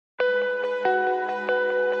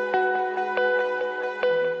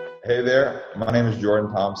Hey there, my name is Jordan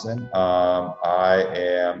Thompson. I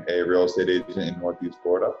am a real estate agent in Northeast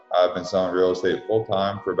Florida. I've been selling real estate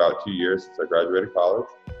full-time for about 2 years since I graduated college.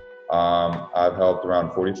 I've helped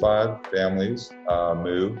around 45 families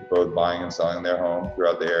move, both buying and selling their home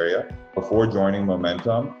throughout the area. Before joining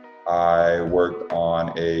Momentum, I worked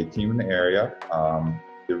on a team in the area.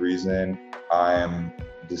 The reason I am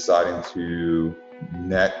deciding to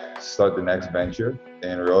start the next venture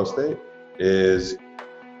in real estate is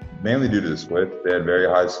mainly due to the splits. They had very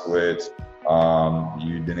high splits.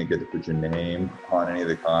 You didn't get to put your name on any of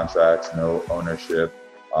the contracts, no ownership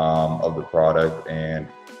of the product, and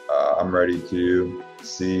I'm ready to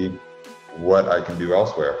see what I can do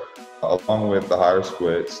elsewhere. Along with the higher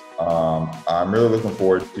splits, I'm really looking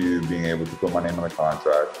forward to being able to put my name on a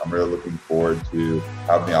contract. I'm really looking forward to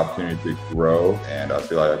having the opportunity to grow, and I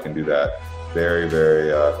feel like I can do that very,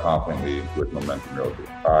 very confidently with Momentum Realty.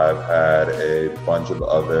 I've had a bunch of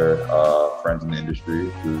other friends in the industry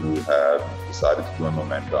who have decided to join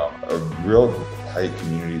Momentum. A real tight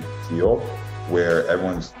community feel where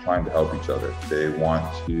everyone's trying to help each other. They want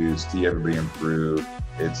to see everybody improve.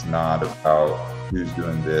 It's not about who's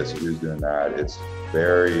doing this or who's doing that. It's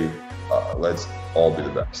very, let's all be the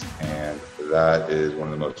best. And that is one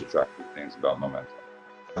of the most attractive things about Momentum.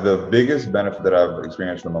 The biggest benefit that I've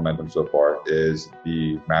experienced from Momentum so far is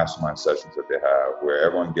the mastermind sessions that they have, where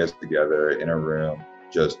everyone gets together in a room,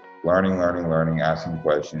 just learning, asking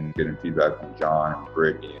questions, getting feedback from John and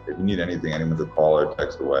Brittany. If you need anything, anyone's a call or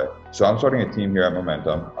text away. So I'm starting a team here at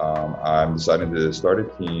Momentum. I'm deciding to start a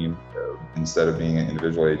team instead of being an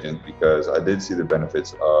individual agent because I did see the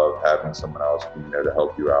benefits of having someone else being there to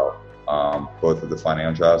help you out, both with the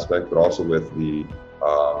financial aspect, but also with the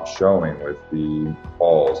showing, with the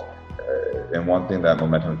calls. And one thing that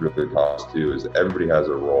Momentum really talks to is everybody has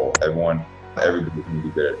a role. Everybody can be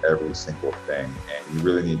good at every single thing, and you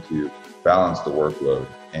really need to balance the workload.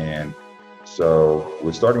 And so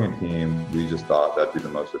with starting a team, we just thought that'd be the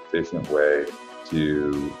most efficient way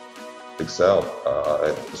to excel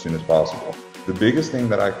as soon as possible. The biggest thing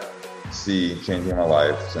that I see changing my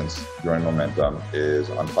life since joining Momentum is,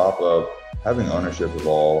 on top of having ownership of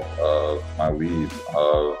all of my leads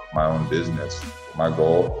of my own business, my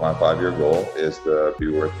 5-year goal is to be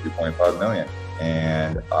worth $2.5 million.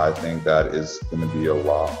 And I think that is going to be a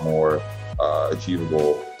lot more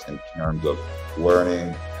achievable in terms of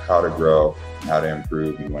learning how to grow, how to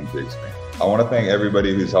improve, and when to expand. I want to thank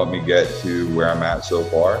everybody who's helped me get to where I'm at so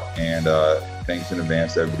far. And thanks in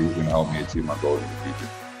advance to everybody who's going to help me achieve my goals in the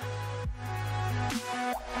future.